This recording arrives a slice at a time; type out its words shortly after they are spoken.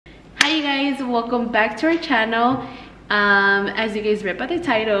you guys, welcome back to our channel. As you guys read by the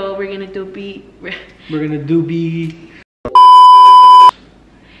title, we're gonna do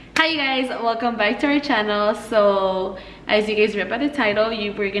Hi you guys, welcome back to our channel. So as you guys read by the title, Hi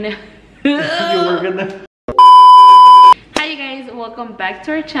you guys, welcome back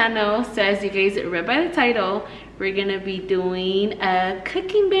to our channel. So as you guys read by the title, we're gonna be doing a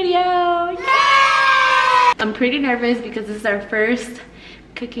cooking video. Yay! I'm pretty nervous because this is our first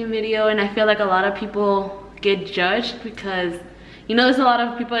cooking video, and I feel like a lot of people get judged because, you know, there's a lot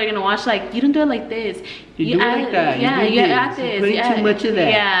of people that are gonna watch like, you don't do it like this, you do it like that, yeah, you add this, putting too much of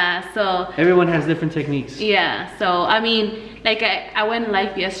that. Yeah, so everyone has different techniques. Yeah, so I mean, like I went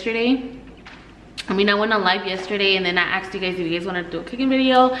live yesterday. I went on live yesterday, and then I asked you guys if you guys want to do a cooking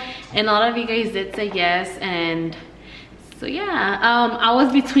video, and a lot of you guys did say yes. And so yeah, I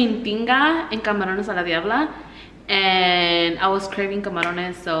was between tinga and camarones a la diabla, and I was craving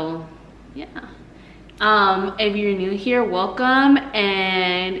camarones. So yeah, if you're new here, welcome,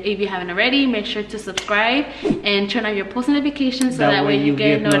 and if you haven't already, make sure to subscribe and turn on your post notifications so that way you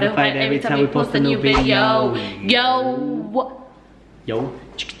get notified every time we post a new video. Yo.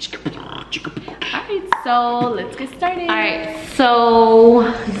 Alright, so let's get started. Alright,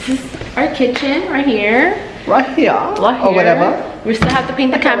 so this is our kitchen right here. Right here. Or whatever. We still have to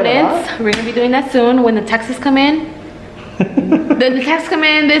paint the cabinets. We're gonna be doing that soon when the taxes come in. Then the taxes come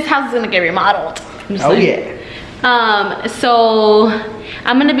in, this house is gonna get remodeled. Oh yeah. So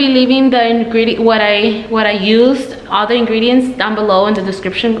I'm gonna be leaving the ingredient what I used, all the ingredients down below in the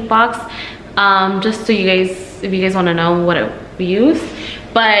description box. Just so you guys, if you guys want to know what we used.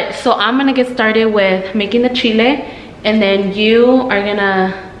 But so I'm gonna get started with making the chile, and then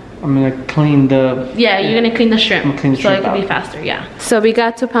I'm gonna clean the... Yeah, you're gonna clean the shrimp, clean the shrimp so it can be faster. Yeah, so we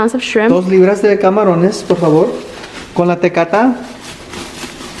got 2 pounds of shrimp. 2 libras de camarones, por favor, con la tecata.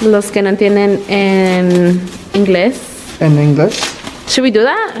 Los que no entienden en inglés. In English. Should we do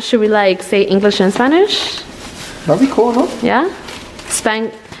that? Should we like say English and Spanish? That'd be cool, no? Yeah.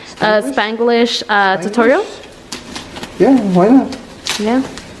 Spanglish tutorial. Yeah, why not? Yeah.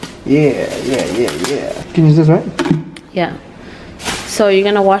 Yeah. Can you use this, right? Yeah. So you're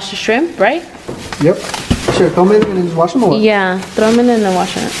gonna wash the shrimp, right? Yep. Sure, throw them in and just wash them or what? Yeah, throw them in and then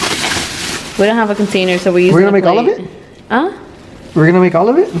wash it. We don't have a container, so we're gonna make all of it? Huh? We're gonna make all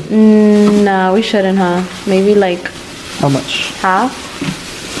of it? No, we shouldn't, huh? Maybe like... How much? Half.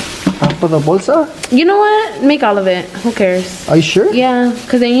 Half of the bolsa? You know what? Make all of it. Who cares? Are you sure? Yeah,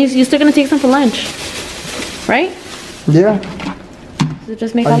 because then you're still gonna take some for lunch. Right? Yeah. So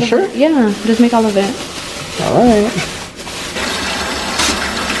just make all of it. Yeah, just make all of it. Alright.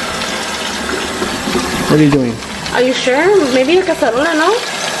 What are you doing? Are you sure? Maybe a cacerola, no?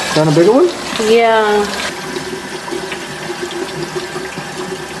 Want a bigger one? Yeah.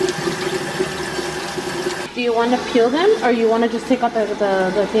 Do you want to peel them, or you want to just take out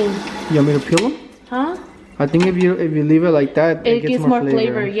the thing? You want me to peel them? Huh? I think if you leave it like that, it gets more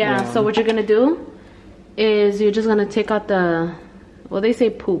flavor. Yeah. So what you're gonna do is you're just gonna take out the, well, they say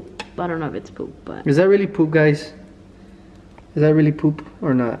poop. I don't know if it's poop, but is that really poop, guys? Is that really poop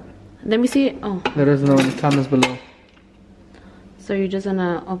or not? Let me see it. Oh, let us know in the comments below. So you're just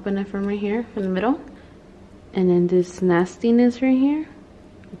gonna open it from right here, from the middle, and then this nastiness right here, you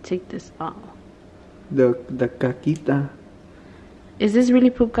take this out. The caquita. Is this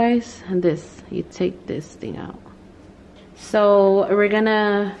really poop, guys? And this, you take this thing out. So we're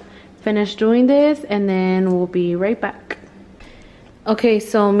gonna finish doing this, and then we'll be right back. Okay,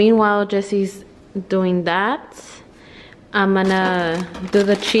 so meanwhile Jesse's doing that, I'm gonna do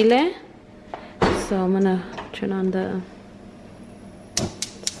the chile. So I'm gonna turn on the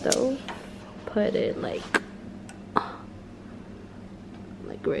stove, put it like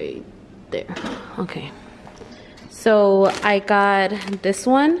right there. Okay, so I got this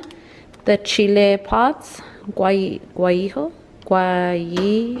one, the chile pots, guajillo.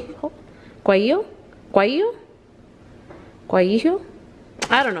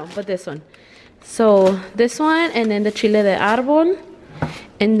 I don't know, but this one. So this one, and then the chile de arbol,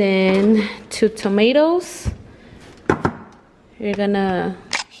 and then 2 tomatoes. You're gonna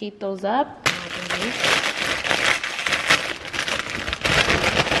heat those up.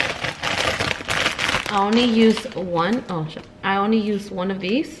 I only use one. Oh, I only use one of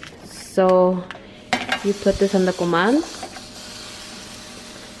these. So you put this on the comal,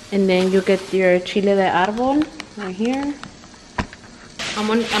 and then you get your chile de arbol right here. I'm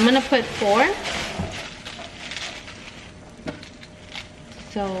gonna put 4.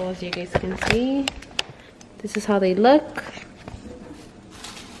 So as you guys can see, this is how they look.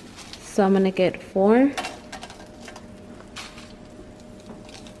 So I'm gonna get 4.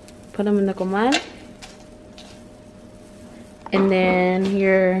 put them in the comal. And then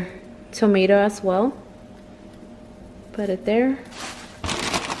your tomato as well. Put it there.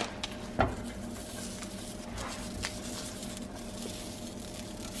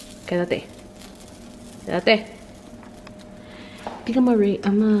 Quédate. Quédate. I think I'm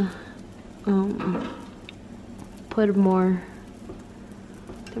gonna put more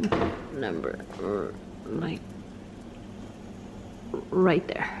number like right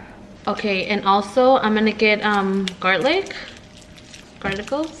there. Okay, and also I'm gonna get garlicles,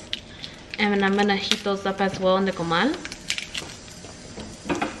 and I'm gonna heat those up as well in the comal.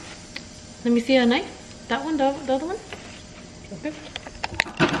 Let me see a knife. That one, the other one. Okay.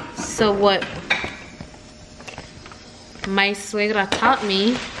 So what my suegra taught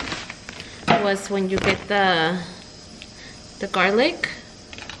me was when you get the garlic,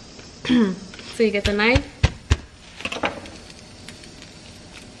 so you get the knife,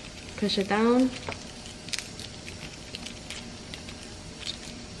 push it down,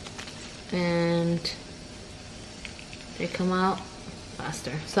 and they come out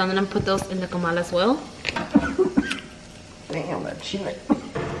faster. So I'm gonna put those in the comal as well. Damn, that Chile.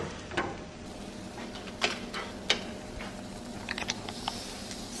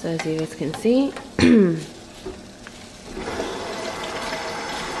 So as you guys can see, damn,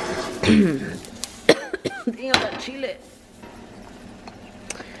 that Chile.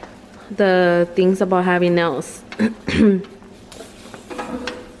 The things about having nails. The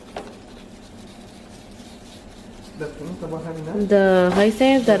things about having nails? The, how you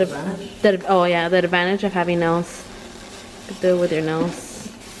say it? Oh yeah, the advantage of having nails. You can do it with your nails.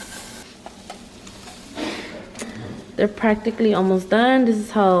 They're practically almost done. This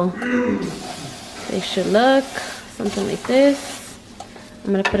is how they should look. Something like this.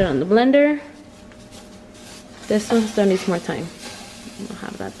 I'm gonna put it on the blender. This one still needs more time. I'll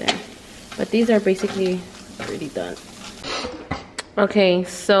have that there. But these are basically already done. Okay,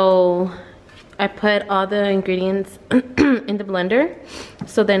 so I put all the ingredients in the blender.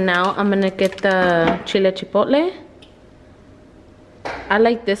 So then now I'm gonna get the chile chipotle. I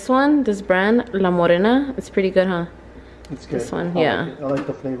like this one, this brand, La Morena. It's pretty good, huh? It's good. This one, yeah. I like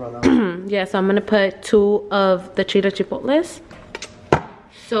the flavor on that one. Yeah, so I'm gonna put 2 of the chile chipotles.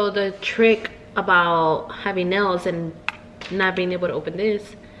 So the trick about having nails and not being able to open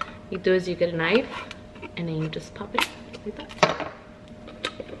this, you do is you get a knife and then you just pop it like that.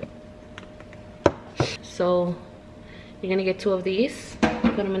 So you're gonna get 2 of these,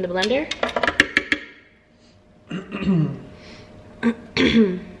 put them in the blender.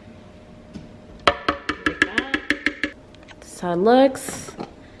 That's how it looks.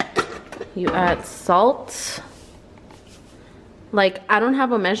 You add salt. Like, I don't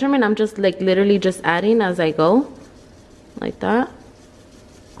have a measurement, I'm just like literally just adding as I go, like that.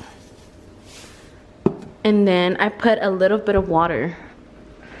 And then I put a little bit of water,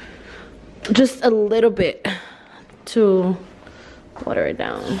 just a little bit, to water it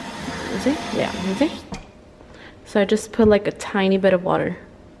down. You see? Yeah, you see? So I just put like a tiny bit of water,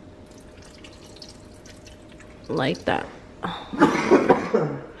 like that.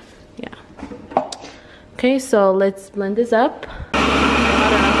 Yeah. Okay, so let's blend this up.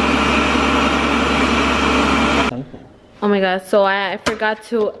 Oh my god, so I forgot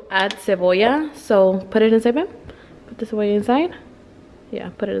to add cebolla. So put it inside, babe. Put the cebolla inside. Yeah,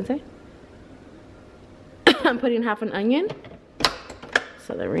 put it inside. I'm putting half an onion.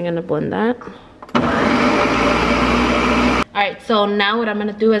 So then we're gonna blend that. Alright, so now what I'm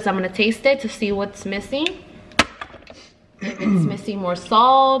gonna do is I'm gonna taste it to see what's missing. If it's missing more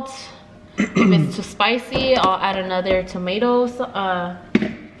salt, if it's too spicy, I'll add another tomato. So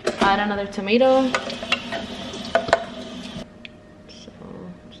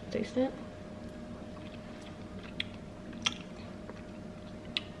just taste it.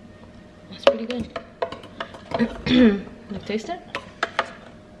 That's pretty good. You taste it?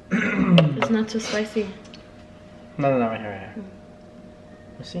 It's not too spicy. No, right here.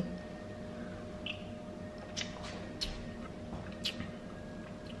 You see?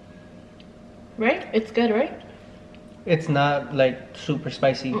 Right? It's good, right? It's not like super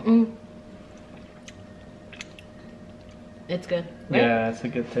spicy. It's good, right? Yeah, it's a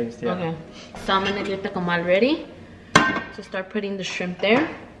good taste, yeah. Okay. So I'm gonna get the comal ready to start putting the shrimp there.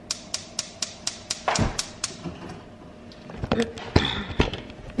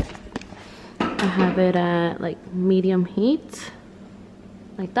 I have it at like medium heat,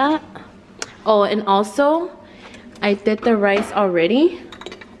 like that. Oh, and also I did the rice already.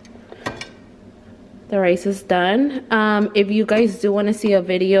 The rice is done. If you guys do want to see a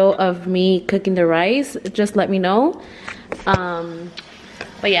video of me cooking the rice, just let me know.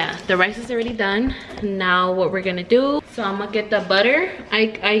 But yeah, the rice is already done. Now what we're gonna do, so I'm gonna get the butter.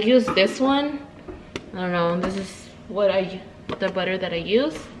 I use this one. I don't know, this is the butter that I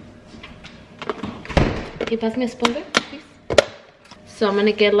use. Can you pass me a spoon there, please? So I'm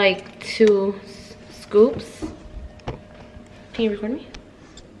gonna get like 2 scoops. Can you record me?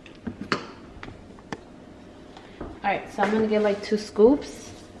 Alright, so I'm gonna get like 2 scoops.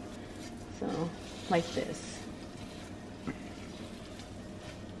 So, like this.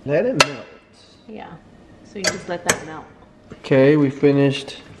 Let it melt. Yeah, so you just let that melt. Okay, we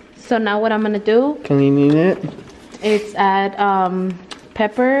finished. So now what I'm gonna do, Cleaning it. is add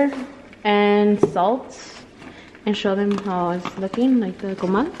pepper and salt and show them how it's looking, like the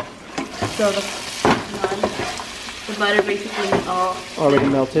comal. So the butter basically is all already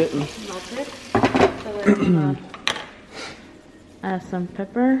melted. melted. So we're gonna add some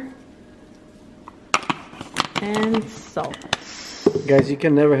pepper and salt. Guys, you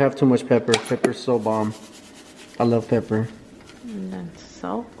can never have too much pepper. Pepper's so bomb. I love pepper. And then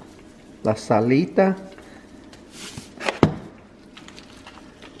salt. La salita.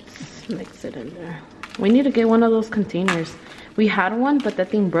 Just mix it in there. We need to get one of those containers. We had one, but that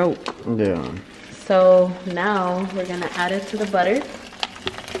thing broke. Yeah. So now we're gonna add it to the butter.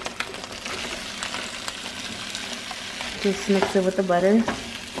 Just mix it with the butter.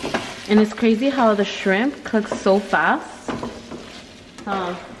 And it's crazy how the shrimp cooks so fast.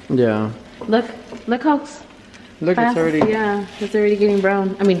 Yeah. Look how Look, fast. it's already. Yeah, it's already getting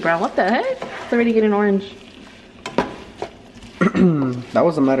brown. I mean brown, what the heck? It's already getting orange. That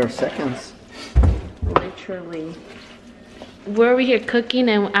was a matter of seconds. Literally. We're over here cooking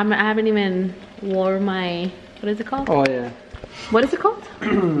and I haven't even wore my, what is it called? Oh yeah. What is it called?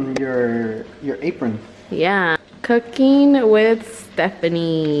 your apron. Yeah. Cooking with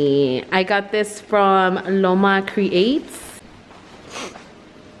Stephanie. I got this from Loma Creates.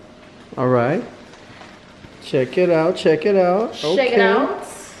 All right. Check it out. Check it out. Check it out.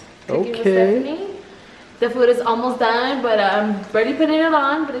 Cooking with Stephanie. The food is almost done, but I'm barely putting it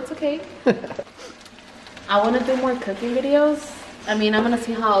on, but it's okay. I want to do more cooking videos. I mean, I'm going to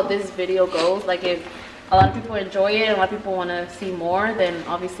see how this video goes. Like, if a lot of people enjoy it and a lot of people want to see more, then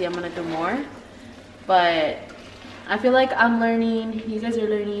obviously I'm going to do more. But I feel like I'm learning. You guys are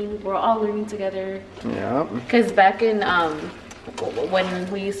learning. We're all learning together. Yeah. Because back in,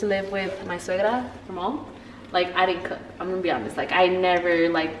 when we used to live with my suegra, her mom, like, I didn't cook. I'm gonna be honest. Like, I never,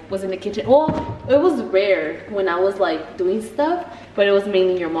 like, was in the kitchen. Well, it was rare when I was, like, doing stuff, but it was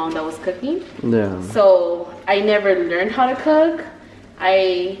mainly your mom that was cooking. Yeah. So I never learned how to cook.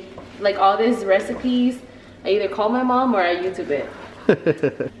 Like, all these recipes, I either call my mom or I YouTube it.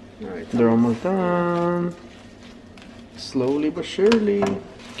 They're almost done. Slowly but surely.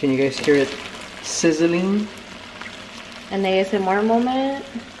 Can you guys hear it sizzling? An ASMR moment.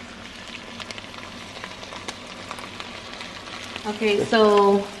 Okay,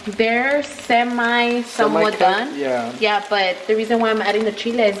 so they're somewhat done. Yeah. Yeah, but the reason why I'm adding the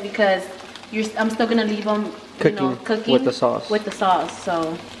chile is because I'm still gonna leave them, cooking with the sauce. With the sauce.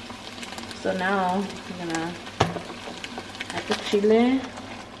 So now I'm gonna add the chile.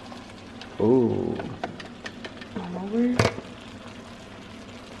 Ooh. All over.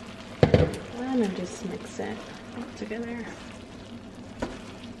 And then just mix it all together.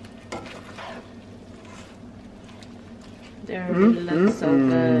 They really look so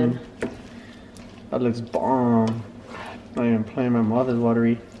good. That looks bomb. Not even playing, my mouth is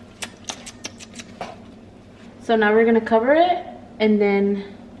watery. So now we're gonna cover it and then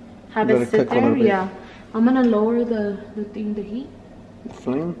have it sit there. Yeah. I'm gonna lower the heat. The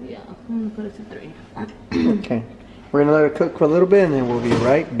flame? Yeah, I'm gonna put it to 3. Okay. We're gonna let it cook for a little bit and then we'll be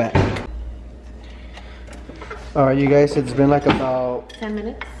right back. Alright, you guys, it's been like about 10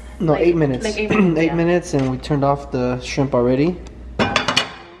 minutes? No, like, 8 minutes. Like 8 minutes. 8 minutes, and we turned off the shrimp already.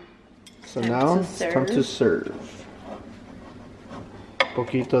 So now it's time to serve.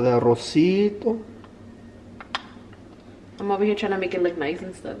 Poquito de arrocito. I'm over here trying to make it look nice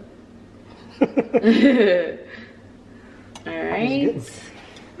and stuff. Alright.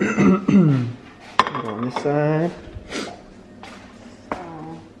 On this side.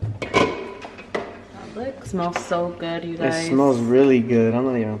 Look, smells so good, you guys. It smells really good. I'm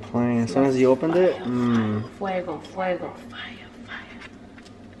not even playing. As soon as you opened it, Fuego, fuego, fire, fire.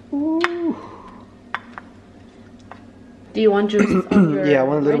 Ooh. Do you want juice on your Yeah, I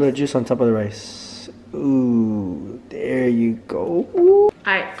want a little rice? bit of juice on top of the rice. Ooh, there you go. Ooh.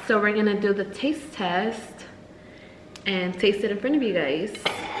 Alright, so we're gonna do the taste test and taste it in front of you guys.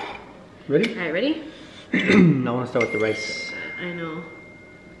 Ready? Alright, ready? I want to start with the rice. I know.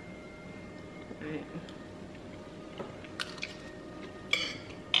 Alright.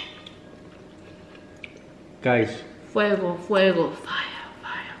 Guys. Fuego, fuego, fire,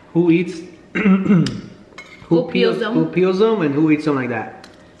 fire. Who eats? Who peels them? Who peels them and who eats them like that?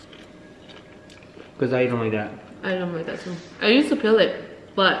 Because I eat them like that. I don't like that too. I used to peel it,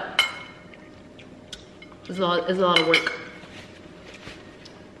 but it's a lot of work.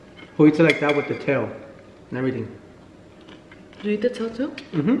 Who eats it like that with the tail and everything? Do you eat the tail too?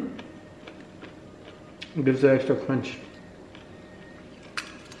 Mm-hmm. It gives it extra crunch.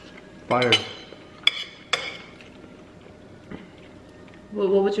 Fire. What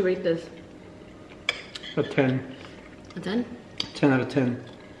would you rate this? A 10. A 10? 10 out of 10.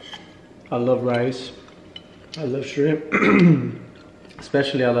 I love rice. I love shrimp.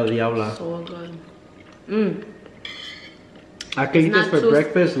 Especially I love DIABLA. So good. Mmm. I can eat this for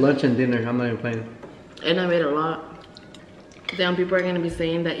breakfast, lunch, and dinner. I'm not even playing. And I made a lot. Damn, people are gonna be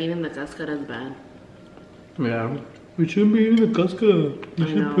saying that eating the cascara is bad. Yeah. We shouldn't be eating the cascara. We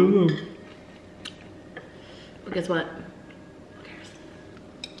should peel them. But guess what?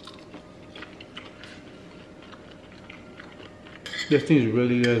 This thing is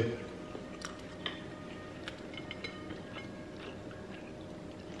really good.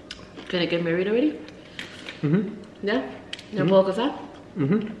 Can I get married already? Mm-hmm. Yeah? ¿Ya puedo casar?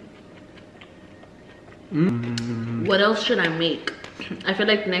 Mm-hmm. Mm-hmm. What else should I make? I feel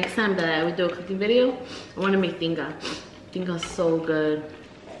like next time that I would do a cooking video, I want to make tinga. Tinga's so good.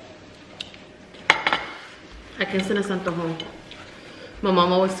 I can send a santojo. My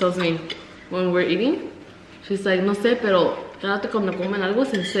mom always tells me when we're eating, she's like, no sé, pero cada vez cuando comen algo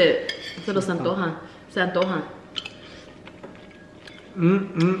se los antoja. Se antoja.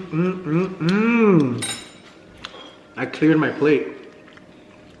 I cleared my plate.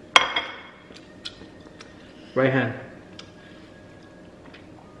 Right hand.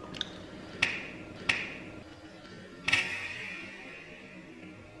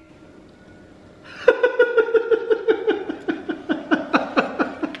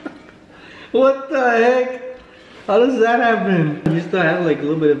 What the heck? How does that happen? You still have like a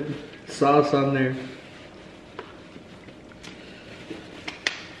little bit of sauce on there.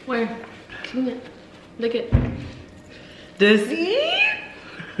 Where? Look at this.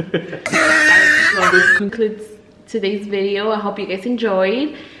 This concludes today's video. I hope you guys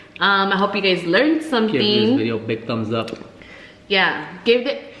enjoyed. I hope you guys learned something. Give this video a big thumbs up. Yeah,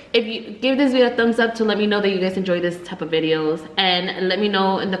 if you give this video a thumbs up to let me know that you guys enjoy this type of videos, and let me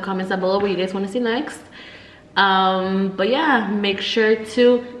know in the comments down below what you guys want to see next. But yeah, make sure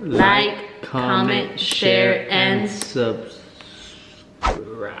to like, comment, share, and subscribe.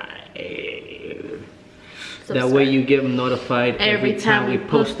 That way you get notified every time we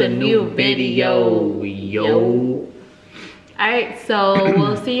post a new video. Yo. Alright, so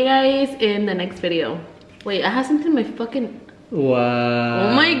we'll see you guys in the next video. Wait, I have something in my fucking... Wow.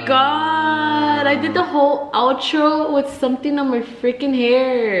 Oh my god. I did the whole outro with something on my freaking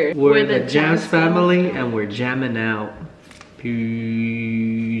hair. We're the JAMS family and we're jamming out.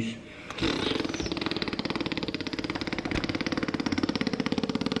 Peace.